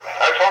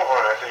over,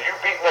 and I said, you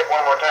beat Nick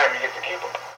one more time, you get to keep him.